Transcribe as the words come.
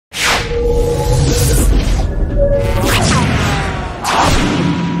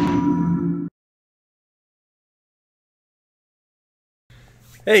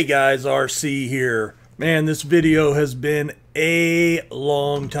Hey guys, RC here. Man, this video has been a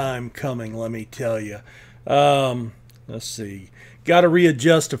long time coming, let me tell you. Let's see. Got to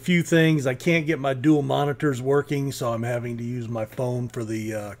readjust a few things. I can't get my dual monitors working, so I'm having to use my phone for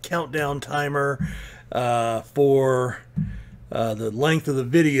the countdown timer for the length of the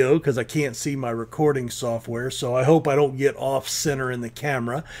video because I can't see my recording software. So I hope I don't get off center in the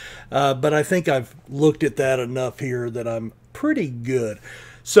camera. But I think I've looked at that enough here that I'm pretty good.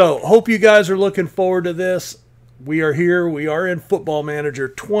 So hope you guys are looking forward to this. We are here. We are in Football Manager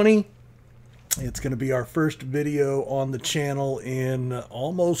 20. It's going to be our first video on the channel in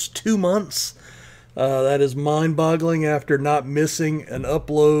almost 2 months. That is mind-boggling after not missing an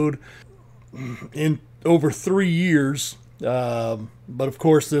upload in over 3 years. But of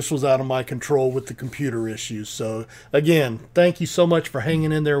course, this was out of my control with the computer issues. So again, thank you so much for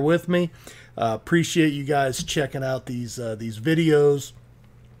hanging in there with me. Appreciate you guys checking out these videos.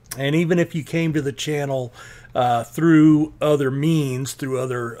 And even if you came to the channel through other means, through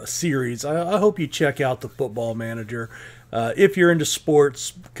other series, I hope you check out the Football Manager if you're into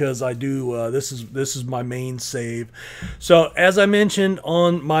sports, because I do. This is my main save. So as I mentioned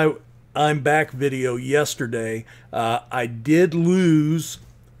on my I'm Back video yesterday, I did lose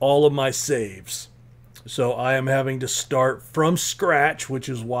all of my saves. So I am having to start from scratch, which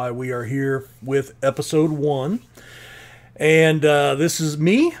is why we are here with episode 1. And this is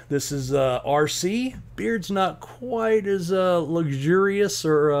me. This is RC. Beard's not quite as luxurious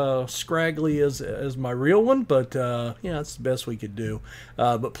or scraggly as my real one, but yeah, it's the best we could do.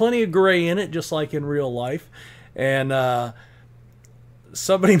 But plenty of gray in it, just like in real life. And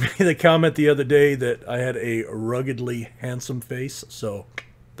somebody made the comment the other day that I had a ruggedly handsome face, so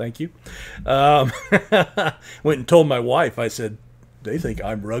thank you. Went and told my wife, I said, they think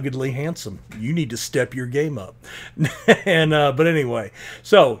I'm ruggedly handsome. You need to step your game up. And but anyway,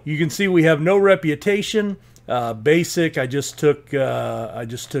 so you can see we have no reputation. Basic. I just took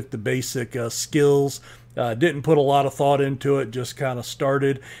the basic skills. Didn't put a lot of thought into it. Just kind of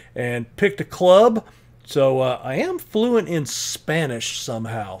started and picked a club. So I am fluent in Spanish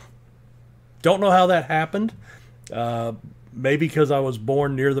somehow. Don't know how that happened. Maybe because I was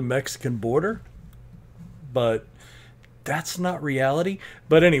born near the Mexican border, but that's not reality.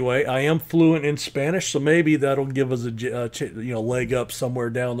 But anyway, I am fluent in Spanish, so maybe that'll give us a leg up somewhere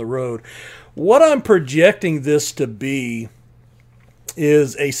down the road. What I'm projecting this to be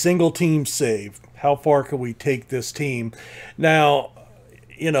is a single team save. How far can we take this team? Now,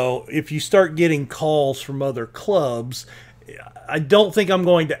 you know, if you start getting calls from other clubs, I don't think I'm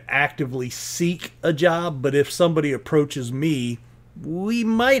going to actively seek a job, but if somebody approaches me, we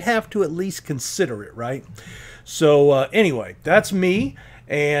might have to at least consider it, right? So anyway, that's me,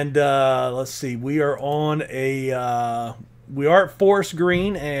 and let's see, we are on a we are at Forest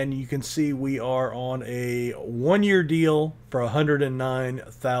Green, and you can see we are on a 1-year deal for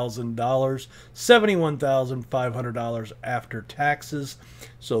 $109,000, $71,500 after taxes.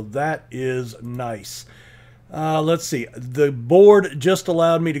 So that is nice. Let's see. The board just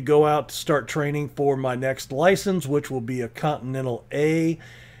allowed me to go out to start training for my next license, which will be a Continental A.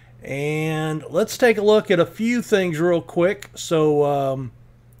 And let's take a look at a few things real quick. So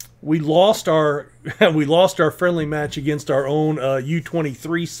we lost our friendly match against our own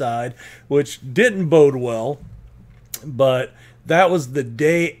U23 side, which didn't bode well. But that was the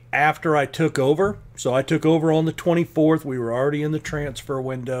day after I took over. So I took over on the 24th. We were already in the transfer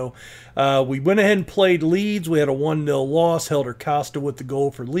window. We went ahead and played Leeds. We had a 1-0 loss. Helder Costa with the goal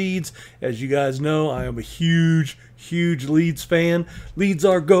for Leeds. As you guys know, I am a huge Leeds fan. Leeds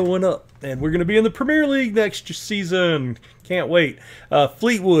are going up, and we're going to be in the Premier League next season. Can't wait.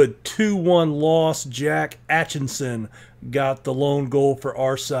 Fleetwood, 2-1 loss. Jack Atchison got the lone goal for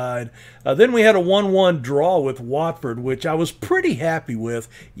our side. Then we had a 1-1 draw with Watford, which I was pretty happy with.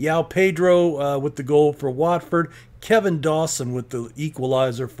 Yao Pedro with the goal for Watford. Kevin Dawson with the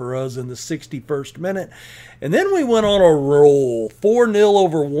equalizer for us in the 61st minute. And then we went on a roll. 4-0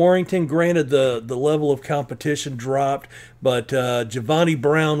 over Warrington. Granted, the level of competition dropped, but Giovanni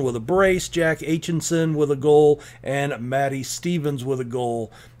Brown with a brace, Jack Aitchison with a goal, and Matty Stevens with a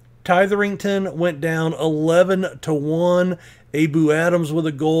goal. Tytherington went down 11-1. Abu Adams with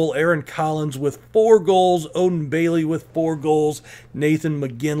a goal. Aaron Collins with 4 goals. Odin Bailey with 4 goals. Nathan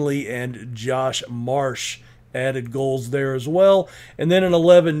McGinley and Josh Marsh added goals there as well. And then an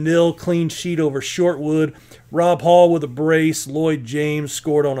 11-0 clean sheet over Shortwood. Rob Hall with a brace. Lloyd James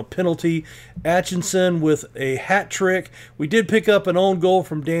scored on a penalty. Atchison with a hat trick. We did pick up an own goal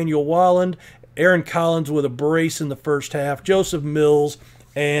from Daniel Walland. Aaron Collins with a brace in the first half. Joseph Mills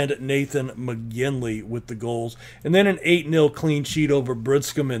and Nathan McGinley with the goals. And then an 8-0 clean sheet over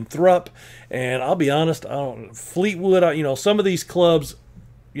Bridscombe and Thrupp. And I'll be honest, Fleetwood, some of these clubs,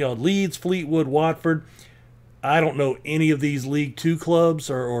 Leeds, Fleetwood, Watford, I don't know any of these League Two clubs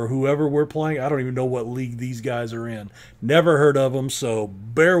or whoever we're playing. I don't even know what league these guys are in. Never heard of them, so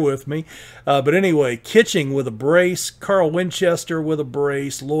bear with me. But anyway, Kitching with a brace, Carl Winchester with a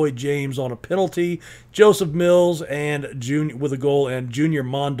brace, Lloyd James on a penalty, Joseph Mills with a goal, and Junior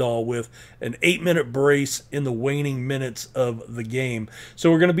Mondal with an 8-minute brace in the waning minutes of the game.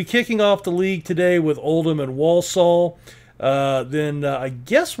 So we're going to be kicking off the league today with Oldham and Walsall. Then I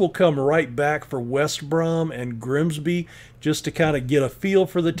guess we'll come right back for West Brom and Grimsby just to kind of get a feel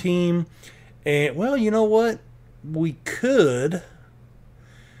for the team. And, well, you know what? We could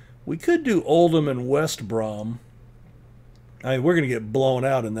do Oldham and West Brom. I mean, we're going to get blown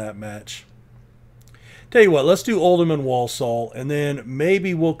out in that match. Tell you what, let's do Oldham and Walsall, and then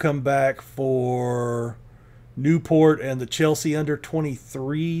maybe we'll come back for Newport and the Chelsea under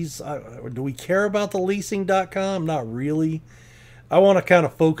 23s. Do we care about the leasing.com? Not really. I want to kind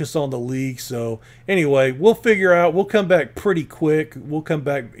of focus on the league. So anyway, we'll figure out. We'll come back pretty quick. We'll come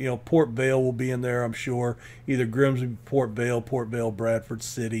back. Port Vale will be in there, I'm sure. Either Grimsby, Port Vale, Bradford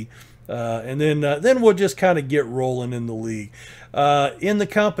City. And then we'll just kind of get rolling in the league. In the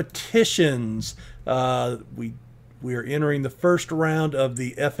competitions, we are entering the first round of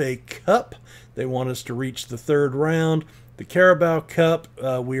the FA Cup. They want us to reach the third round. The Carabao Cup,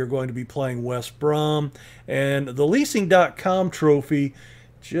 we are going to be playing West Brom. And the Leasing.com trophy,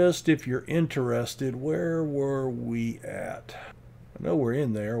 just if you're interested, where were we at? I know we're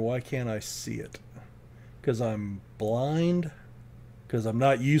in there. Why can't I see it? Because I'm blind? Because I'm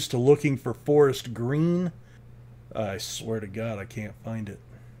not used to looking for forest green? I swear to God, I can't find it.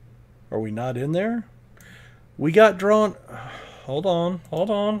 Are we not in there? We got drawn... Hold on.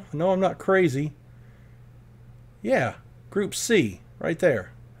 No, I'm not crazy. Yeah, Group C, right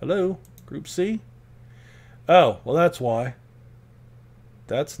there. Hello, Group C? Oh, well, that's why.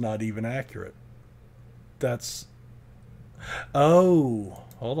 That's not even accurate. That's... Oh,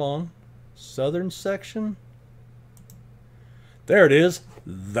 hold on. Southern section? There it is.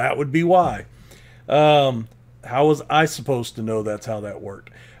 That would be why. How was I supposed to know that's how that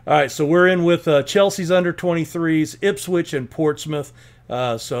worked? All right, so we're in with Chelsea's under 23s, Ipswich, and Portsmouth.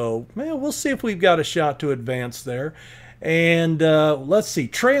 So, man, we'll see if we've got a shot to advance there. And let's see,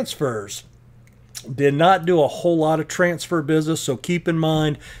 transfers. Did not do a whole lot of transfer business, so keep in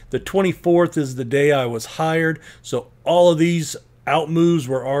mind the 24th is the day I was hired. So all of these out moves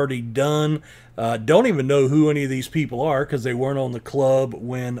were already done. Don't even know who any of these people are because they weren't on the club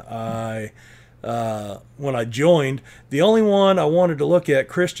when I joined. The only one I wanted to look at,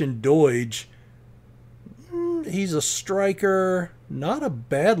 Christian Doige, he's a striker, not a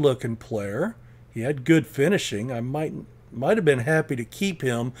bad looking player. He had good finishing. I might have been happy to keep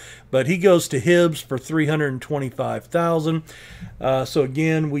him, but he goes to Hibs for $325,000. So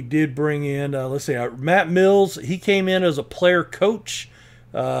again, we did bring in, let's see, Matt Mills. He came in as a player coach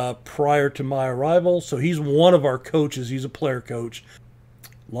prior to my arrival, so he's one of our coaches. He's a player coach.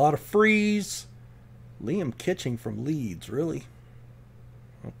 A lot of frees. Liam Kitching from Leeds, really?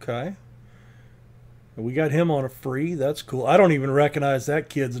 Okay. We got him on a free. That's cool. I don't even recognize that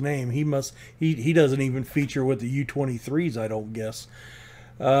kid's name. He doesn't even feature with the U23s, I don't guess.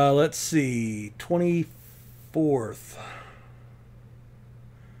 Let's see. 24th.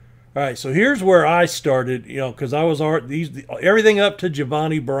 All right, so here's where I started, because I was everything up to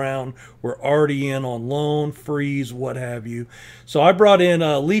Giovanni Brown were already in on loan, freeze, what have you. So I brought in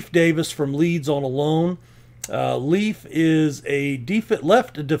Leif Davis from Leeds on a loan. Leif is a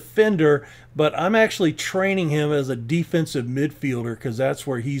left defender, but I'm actually training him as a defensive midfielder because that's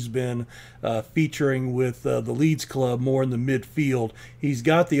where he's been featuring with the Leeds club more in the midfield. He's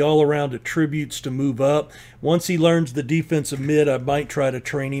got the all-around attributes to move up. Once he learns the defensive mid, I might try to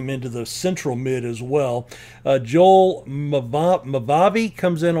train him into the central mid as well. Joel Mavavi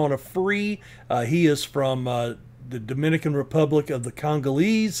comes in on a free. He is from the Dominican Republic of the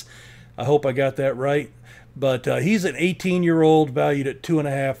Congolese. I hope I got that right. But he's an 18-year-old valued at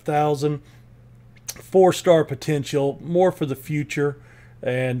 $2,500. 4-star potential, more for the future,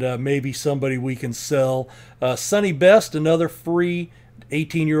 and maybe somebody we can sell. Sonny Best, another free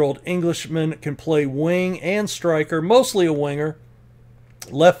 18-year-old Englishman, can play wing and striker, mostly a winger.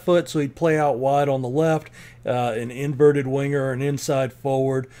 Left foot, so he'd play out wide on the left, an inverted winger, an inside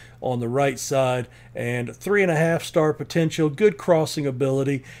forward on the right side, and 3.5-star potential, good crossing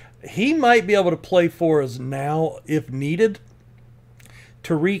ability. He might be able to play for us now if needed.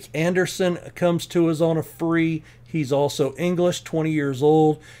 Tariq Anderson comes to us on a free. He's also English, 20 years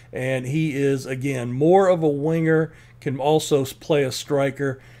old, and he is, again, more of a winger, can also play a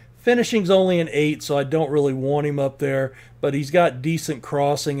striker. Finishing's only an 8, so I don't really want him up there, but he's got decent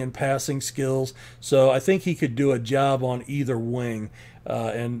crossing and passing skills, so I think he could do a job on either wing,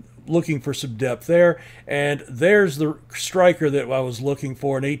 and looking for some depth there. And there's the striker that I was looking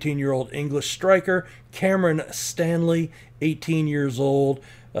for, an 18-year-old English striker, Cameron Stanley, 18 years old.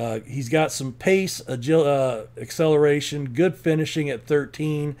 He's got some pace, acceleration, good finishing at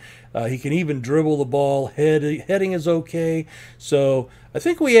 13. He can even dribble the ball. Heading is okay. So I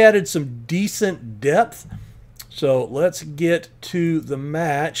think we added some decent depth. So let's get to the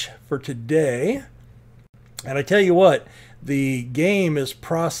match for today. And I tell you what, the game is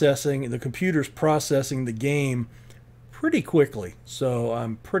processing, the computer's processing the game pretty quickly. So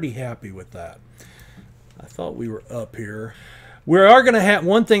I'm pretty happy with that. I thought we were up here. We are going to have,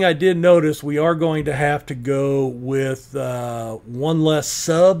 one thing I did notice, we are going to have to go with one less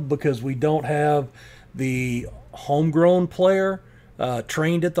sub because we don't have the homegrown player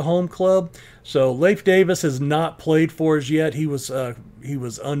trained at the home club. So Leif Davis has not played for us yet. He was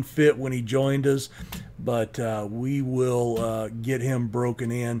unfit when he joined us, but we will get him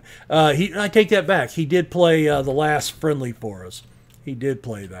broken in. I take that back. He did play the last friendly for us. He did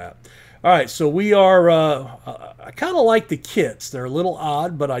play that. All right, so we are, I kind of like the kits. They're a little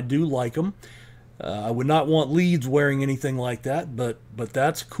odd, but I do like them. I would not want Leeds wearing anything like that, but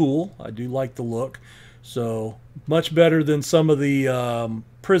that's cool. I do like the look. So much better than some of the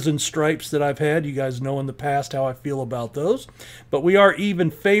prison stripes that I've had. You guys know in the past how I feel about those. But we are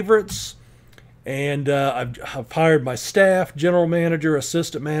even favorites, and I've hired my staff, general manager,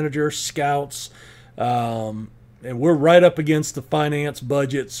 assistant manager, scouts, and we're right up against the finance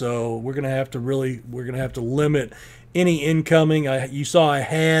budget, so we're going to have to limit any incoming. You saw I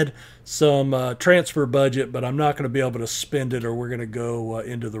had some transfer budget, but I'm not going to be able to spend it, or we're going to go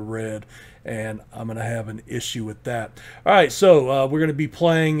into the red, and I'm going to have an issue with that. All right, so we're going to be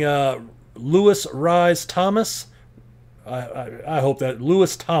playing Lewis Rise Thomas. I hope that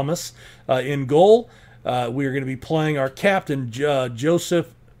Lewis Thomas in goal. We are going to be playing our captain,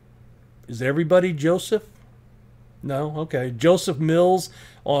 Joseph. Is everybody Joseph? No? Okay. Joseph Mills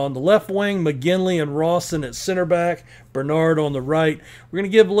on the left wing, McGinley and Rawson at center back, Bernard on the right. We're going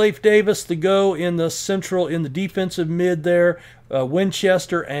to give Leif Davis the go in the defensive mid there,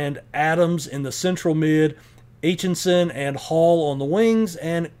 Winchester and Adams in the central mid, Aitchison and Hall on the wings,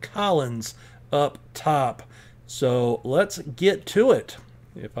 and Collins up top. So let's get to it.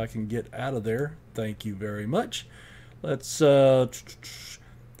 If I can get out of there, thank you very much. Let's...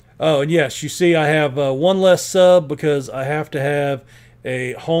 Oh, and yes, you see I have one less sub because I have to have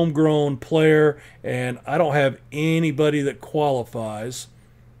a homegrown player, and I don't have anybody that qualifies.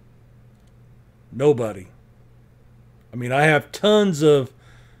 Nobody. I mean, I have tons of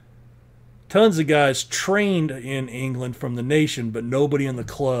guys trained in England from the nation, but nobody in the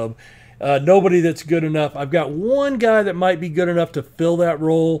club. Nobody that's good enough. I've got one guy that might be good enough to fill that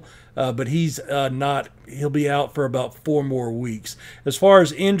role, but he's not. He'll be out for about 4 more weeks. As far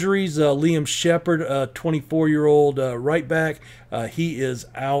as injuries, Liam Shepard, 24-year-old right back, he is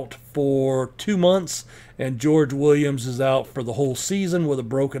out for 2 months, and George Williams is out for the whole season with a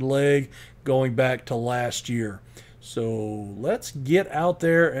broken leg going back to last year. So let's get out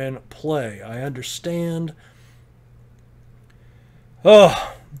there and play. I understand.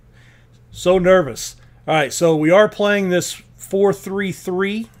 Oh, so nervous. All right, so we are playing this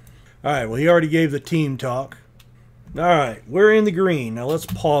 4-3-3. All right, well, he already gave the team talk. All right, we're in the green. Now let's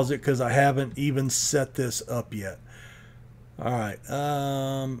pause it because I haven't even set this up yet. All right,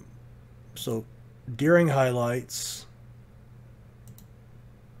 so during highlights,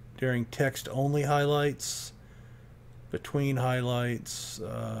 during text-only highlights, between highlights,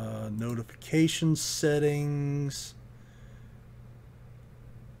 notification settings,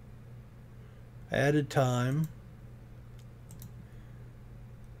 added time,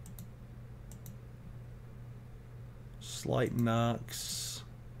 slight knocks,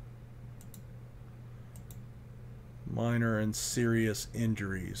 minor and serious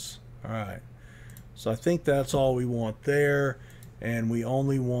injuries. All right, so I think that's all we want there, and we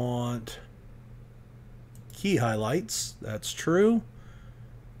only want key highlights. That's true.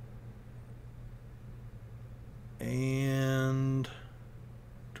 And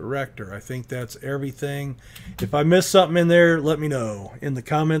director. I think that's everything. If I missed something in there, let me know in the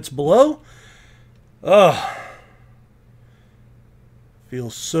comments below. Oh,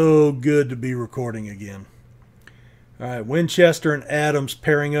 feels so good to be recording again. All right, Winchester and Adams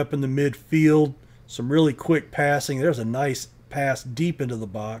pairing up in the midfield. Some really quick passing. There's a nice pass deep into the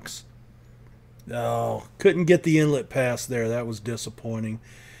box. Oh, couldn't get the inlet pass there. That was disappointing.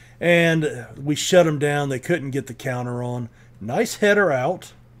 And we shut them down. They couldn't get the counter on. Nice header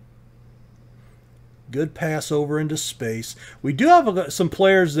out. Good pass over into space. We do have some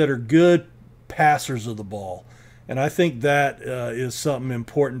players that are good passers of the ball. And I think that is something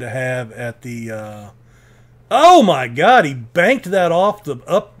important to have at the... oh my God, he banked that off the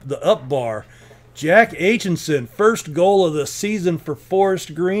up bar. Jack Aitchison, first goal of the season for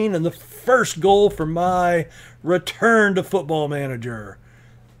Forest Green, and the first goal for my return to Football Manager.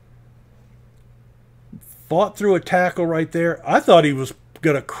 Fought through a tackle right there. I thought he was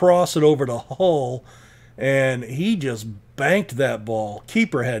going to cross it over to Hull, and he just banked that ball.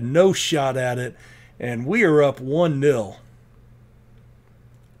 Keeper had no shot at it, and we are up 1-0. All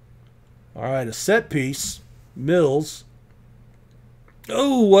right, a set piece. Mills.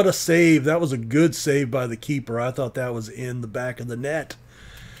 Oh, what a save. That was a good save by the keeper. I thought that was in the back of the net.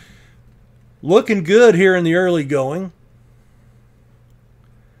 Looking good here in the early going.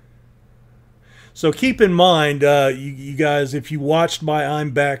 So keep in mind, you guys, if you watched my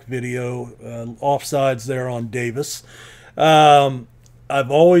I'm Back video, offsides there on Davis, I've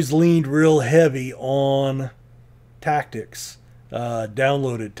always leaned real heavy on tactics,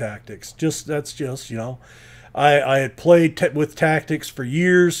 downloaded tactics. That's just, you know, I had played with tactics for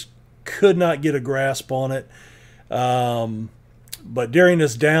years, could not get a grasp on it. But during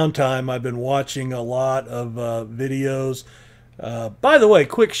this downtime, I've been watching a lot of videos. By the way,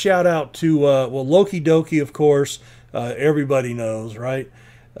 quick shout out to, well, Loki Doki, of course. Everybody knows, right?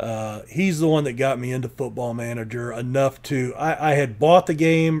 He's the one that got me into Football Manager enough to... I had bought the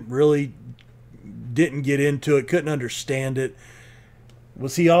game, really didn't get into it, couldn't understand it.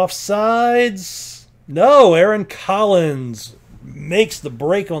 Was he offsides? No, Aaron Collins makes the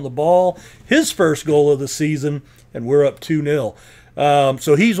break on the ball. His first goal of the season, and we're up 2-0.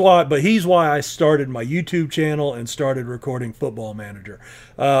 So he's why I started my YouTube channel and started recording Football Manager.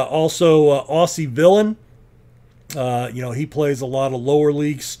 Also, Aussie Villain. You know, he plays a lot of lower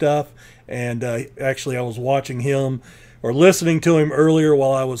league stuff, and actually I was watching him or listening to him earlier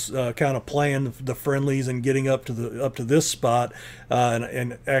while I was kind of playing the friendlies and getting up to this spot,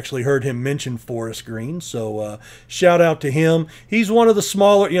 and actually heard him mention Forest Green. So shout out to him. He's one of the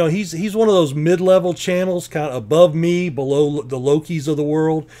smaller, you know, he's one of those mid-level channels, kind of above me, below the Lokis of the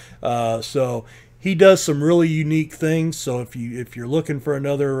world. So he does some really unique things. So if you're looking for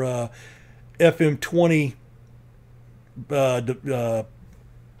another FM20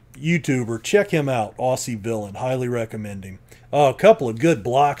 YouTuber, check him out. Aussie Villain, highly recommend him. A couple of good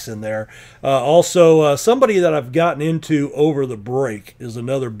blocks in there. Also, somebody that I've gotten into over the break is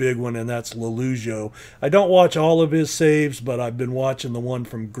another big one, and that's Lelujo. I don't watch all of his saves, but I've been watching the one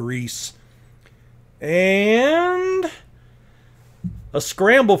from Greece. And a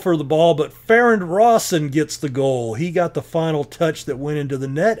scramble for the ball, but Farrand Rawson gets the goal. He got the final touch that went into the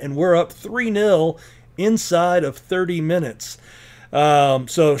net, and we're up 3-0 inside of 30 minutes.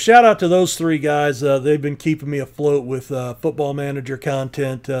 So shout out to those three guys. They've been keeping me afloat with Football Manager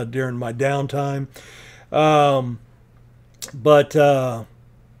content during my downtime. But I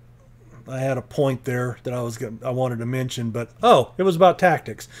had a point there that I wanted to mention, but it was about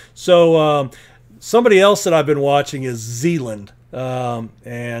tactics. So somebody else that I've been watching is Zealand,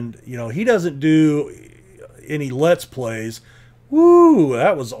 and you know, he doesn't do any Let's Plays. Woo,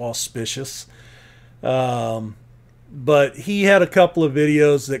 that was auspicious. But he had a couple of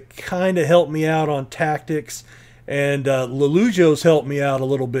videos that kind of helped me out on tactics, and Lelujo's helped me out a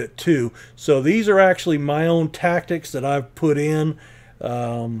little bit too. So these are actually my own tactics that I've put in.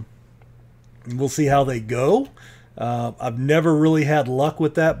 We'll see how they go. I've never really had luck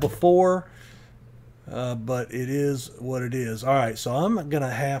with that before, but it is what it is. All right, so I'm gonna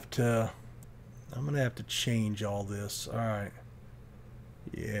have to change all this. All right.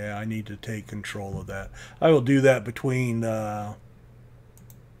 Yeah, I need to take control of that. I will do that between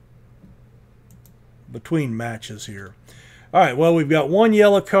matches here. All right, well, we've got one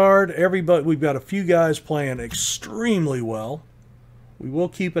yellow card. We've got a few guys playing extremely well. We will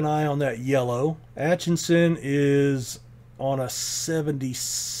keep an eye on that yellow. Atchison is on a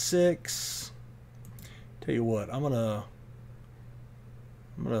 76. Tell you what, I'm gonna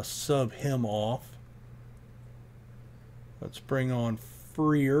sub him off. Let's bring on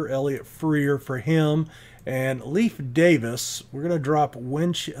Elliot Freer for him, and Leaf Davis. We're going to drop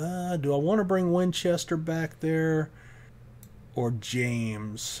Winchester. Do I want to bring Winchester back there or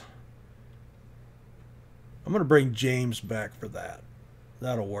James? I'm going to bring James back for that.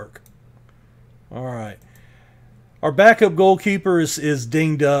 That'll work. All right. Our backup goalkeeper is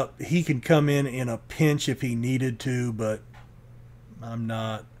dinged up. He can come in a pinch if he needed to, but I'm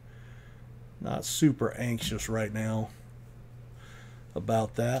not super anxious right now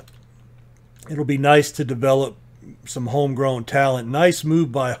about that. It'll be nice to develop some homegrown talent. Nice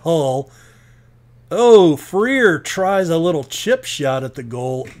move by Hull. Oh, Freer tries a little chip shot at the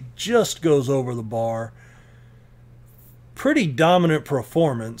goal. Just goes over the bar. Pretty dominant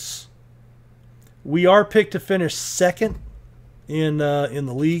performance. We are picked to finish second in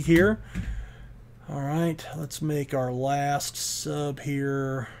the league here. All right, let's make our last sub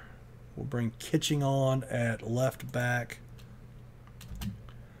here. We'll bring Kitching on at left back.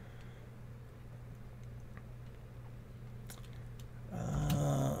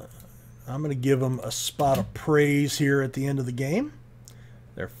 I'm going to give them a spot of praise here at the end of the game.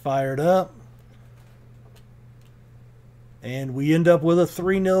 They're fired up. And we end up with a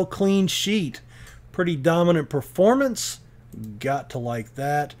 3-0 clean sheet. Pretty dominant performance. Got to like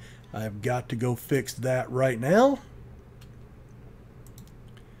that. I've got to go fix that right now.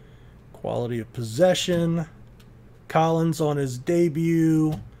 Quality of possession. Collins on his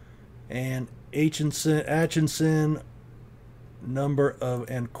debut. And Atchison, number of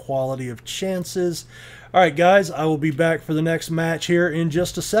and quality of chances. All right, guys, I will be back for the next match here in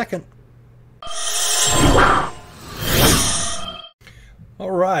just a second. All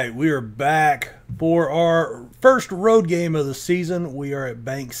right, we are back for our first road game of the season. We are at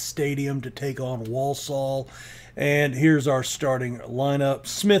Bank Stadium to take on Walsall. And here's our starting lineup.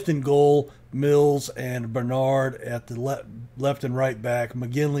 Smith in goal, Mills and Bernard at the left and right back,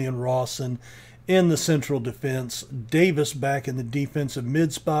 McGinley and Rawson in the central defense, Davis back in the defensive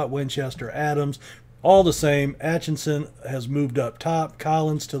mid spot, Winchester, Adams, all the same. Atchison has moved up top,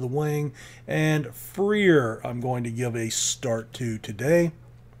 Collins to the wing, and Freer I'm going to give a start to today.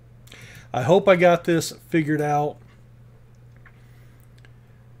 I hope I got this figured out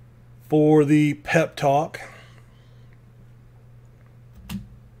for the pep talk.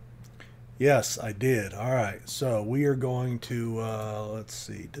 Yes, I did. All right, so we are going to, let's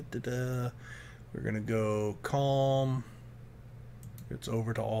see, we're going to go calm. It's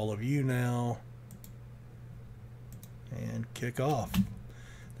over to all of you now. And kick off.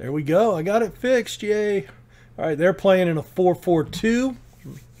 There we go. I got it fixed. Yay. All right, they're playing in a 4-4-2.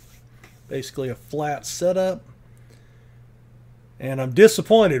 Basically a flat setup. And I'm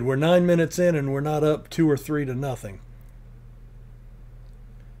disappointed. We're 9 minutes in and we're not up 2 or 3 to nothing.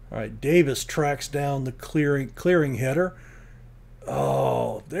 All right, Davis tracks down the clearing header.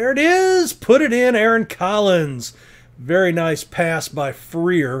 Oh, there it is. Put it in, Aaron Collins. Very nice pass by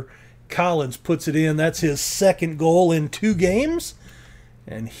Freer. Collins puts it in. That's his second goal in 2 games.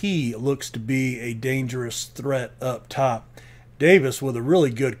 And he looks to be a dangerous threat up top. Davis with a really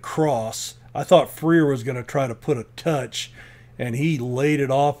good cross. I thought Freer was going to try to put a touch, and he laid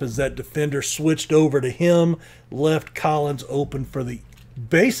it off as that defender switched over to him, left Collins open for the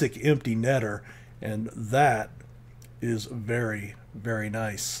basic empty netter, and that is very, very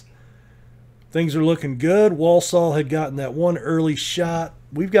nice. Things are looking good. Walsall had gotten that one early shot.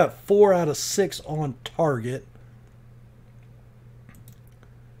 We've got 4 out of 6 on target.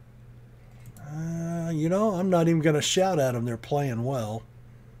 You know, I'm not even going to shout at them. They're playing well.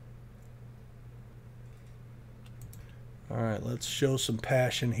 All right, let's show some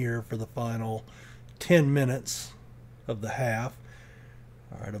passion here for the final 10 minutes of the half.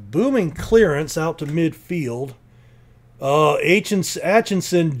 All right, a booming clearance out to midfield.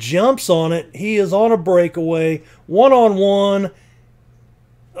 Atchison jumps on it. He is on a breakaway. One-on-one.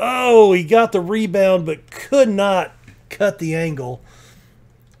 Oh, he got the rebound but could not cut the angle.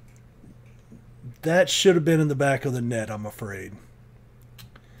 That should have been in the back of the net, I'm afraid.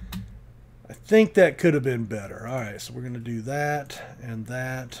 I think that could have been better. All right, so we're going to do that and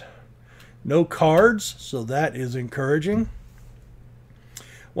that. No cards, so that is encouraging.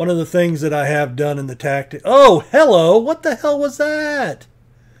 One of the things that I have done in the tactic... Oh, hello! What the hell was that?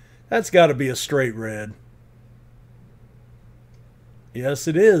 That's got to be a straight red. Yes,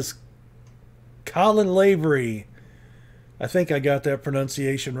 it is. Colin Lavery. I think I got that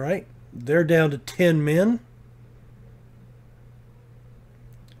pronunciation right. They're down to 10 men.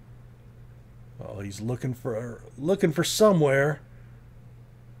 Oh, he's looking for somewhere.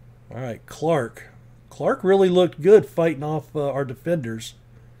 All right, Clark. Clark really looked good fighting off our defenders.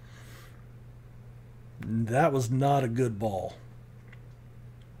 That was not a good ball.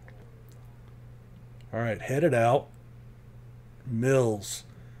 All right, headed out. Mills.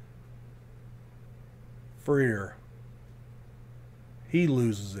 Freer. He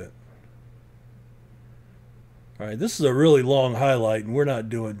loses it. All right, this is a really long highlight, and we're not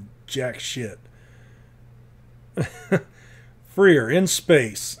doing jack shit. Freer in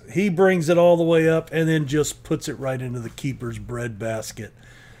space. He brings it all the way up and then just puts it right into the keeper's breadbasket.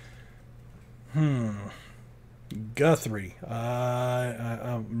 Guthrie.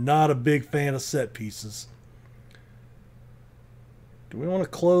 I'm not a big fan of set pieces. Do we want to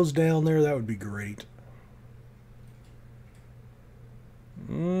close down there? That would be great.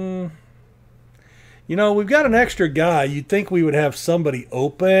 You know, we've got an extra guy. You'd think we would have somebody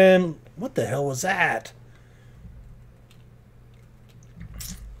open. What the hell was that?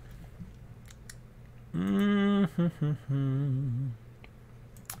 I'm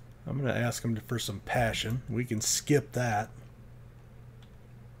going to ask him for some passion. We can skip that.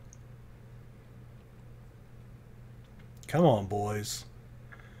 Come on, boys.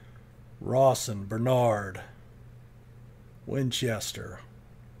 Rawson, Bernard, Winchester.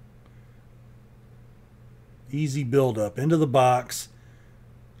 Easy build-up into the box.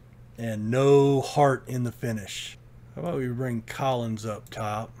 And no heart in the finish. How about we bring Collins up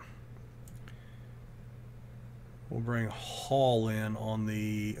top? We'll bring Hall in on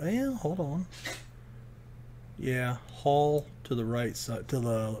the... Yeah, hold on. Yeah, Hall to the right side. To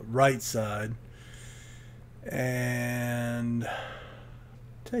the right side. And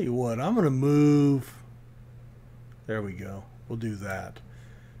tell you what, I'm going to move. There we go. We'll do that.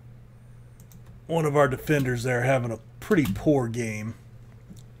 One of our defenders there having a pretty poor game.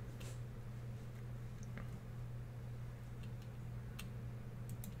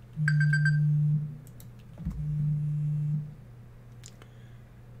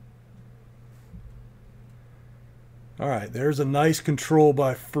 All right, there's a nice control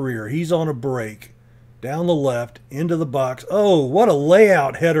by Freer. He's on a break. Down the left, into the box. Oh, what a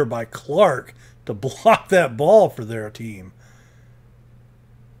layout header by Clark to block that ball for their team.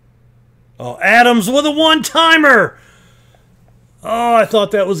 Oh, Adams with a one-timer. Oh, I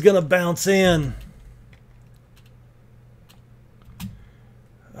thought that was going to bounce in.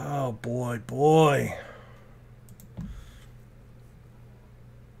 Oh, boy, boy.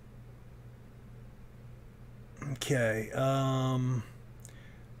 Okay, I'm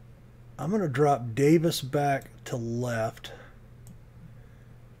going to drop Davis back to left.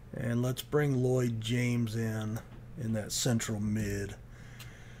 And let's bring Lloyd James in that central mid.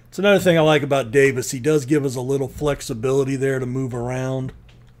 It's another thing I like about Davis. He does give us a little flexibility there to move around.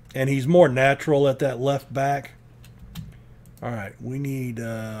 And he's more natural at that left back. All right, we need,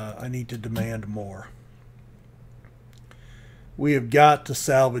 I need to demand more. We have got to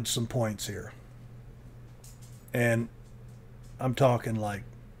salvage some points here. And I'm talking like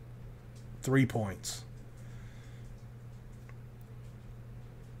 3 points.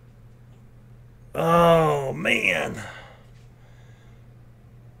 Oh, man.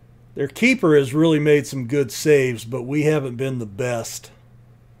 Their keeper has really made some good saves, but we haven't been the best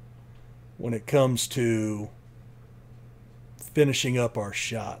when it comes to finishing up our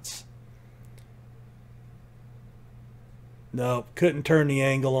shots. No, couldn't turn the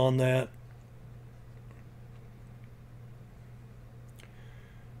angle on that.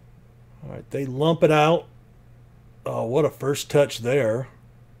 All right, they lump it out. Oh, what a first touch there.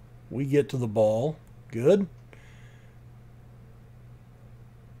 We get to the ball. Good.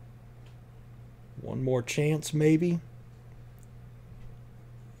 One more chance, maybe.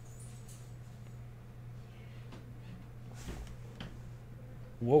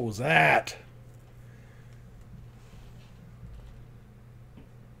 What was that?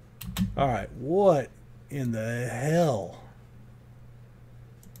 All right, what in the hell?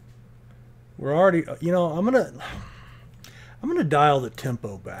 We're already, you know, I'm gonna dial the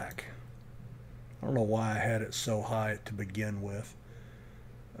tempo back. I don't know why I had it so high to begin with.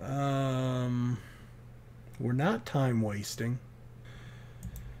 We're not time wasting.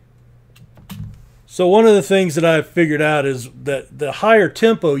 So one of the things that I've figured out is that the higher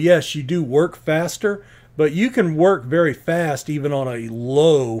tempo, yes, you do work faster, but you can work very fast even on a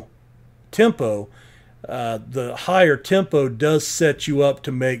low tempo. The higher tempo does set you up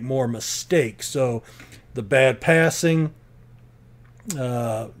to make more mistakes. So the bad passing,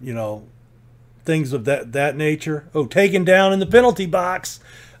 you know, things of that nature. Oh, taken down in the penalty box.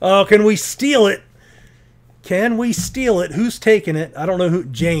 Oh, can we steal it? Can we steal it? Who's taking it? I don't know who.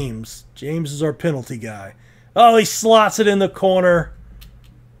 James. James is our penalty guy. Oh, he slots it in the corner.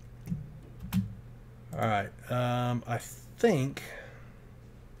 All right. I think...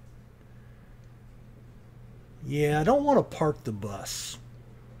 Yeah, I don't want to park the bus.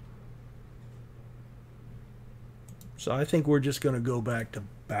 So I think we're just going to go back to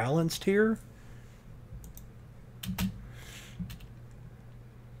balanced here.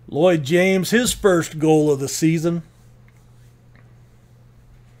 Lloyd James, his first goal of the season.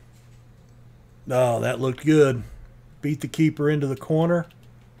 Oh, that looked good. Beat the keeper into the corner.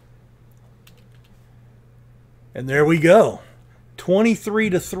 And there we go.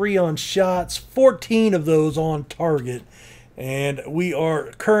 23-3 on shots, 14 of those on target. And we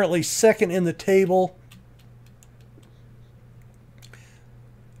are currently second in the table.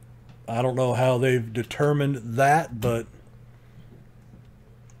 I don't know how they've determined that, but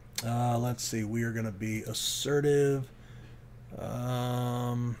let's see. We are going to be assertive.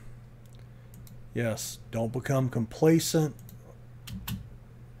 Yes, don't become complacent.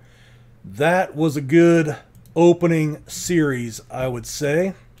 That was a good opening series, I would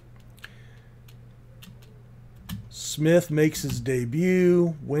say. Smith makes his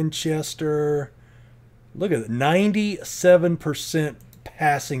debut. Winchester, look at it, 97%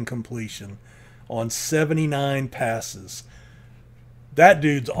 passing completion on 79 passes. That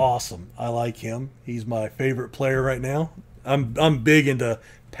dude's awesome. I like him. He's my favorite player right now. I'm big into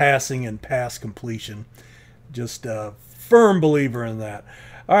passing and pass completion. Just a firm believer in that.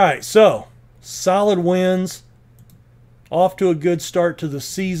 All right, so solid wins. Off to a good start to the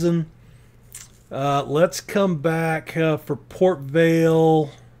season. Let's come back for Port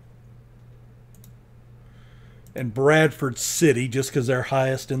Vale and Bradford City, just because they're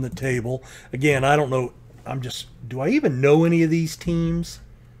highest in the table. Again, I don't know. Do I even know any of these teams?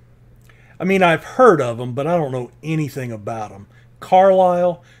 I mean, I've heard of them, but I don't know anything about them.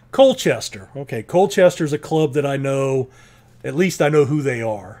 Carlisle, Colchester. Okay, Colchester's a club that I know. At least I know who they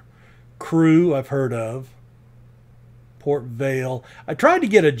are. Crewe, I've heard of. Port Vale. I tried to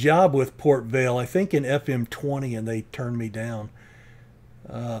get a job with Port Vale, I think in FM20, and they turned me down.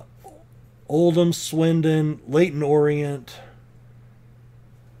 Oldham, Swindon, Leyton Orient,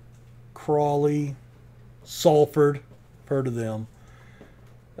 Crawley, Salford. Heard of them.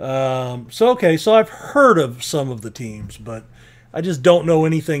 So I've heard of some of the teams, but I just don't know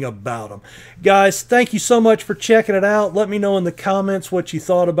anything about them. Guys, thank you so much for checking it out. Let me know in the comments what you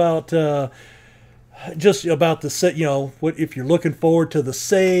thought about just about the set. What if you're looking forward to the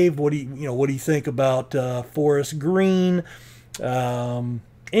save? What do you think about Forest Green?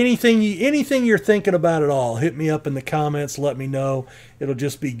 Anything you're thinking about at all, hit me up in the comments. Let me know. It'll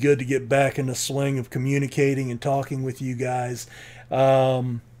just be good to get back in the swing of communicating and talking with you guys.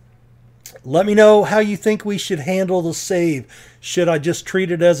 Let me know how you think we should handle the save. Should I just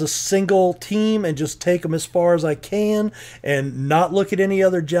treat it as a single team and just take them as far as I can and not look at any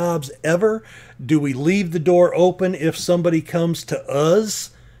other jobs ever? Do we leave the door open if somebody comes to us?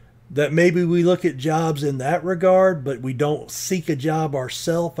 That maybe we look at jobs in that regard, but we don't seek a job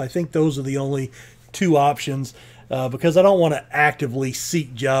ourselves. I think those are the only two options, because I don't want to actively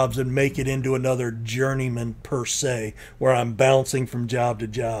seek jobs and make it into another journeyman per se, where I'm bouncing from job to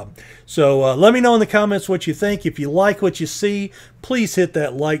job. So let me know in the comments what you think. If you like what you see, please hit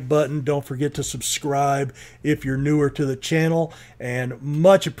that like button. Don't forget to subscribe if you're newer to the channel, and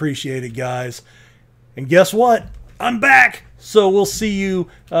much appreciated, guys. And guess what? I'm back! So we'll see you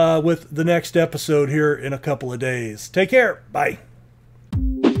with the next episode here in a couple of days. Take care. Bye.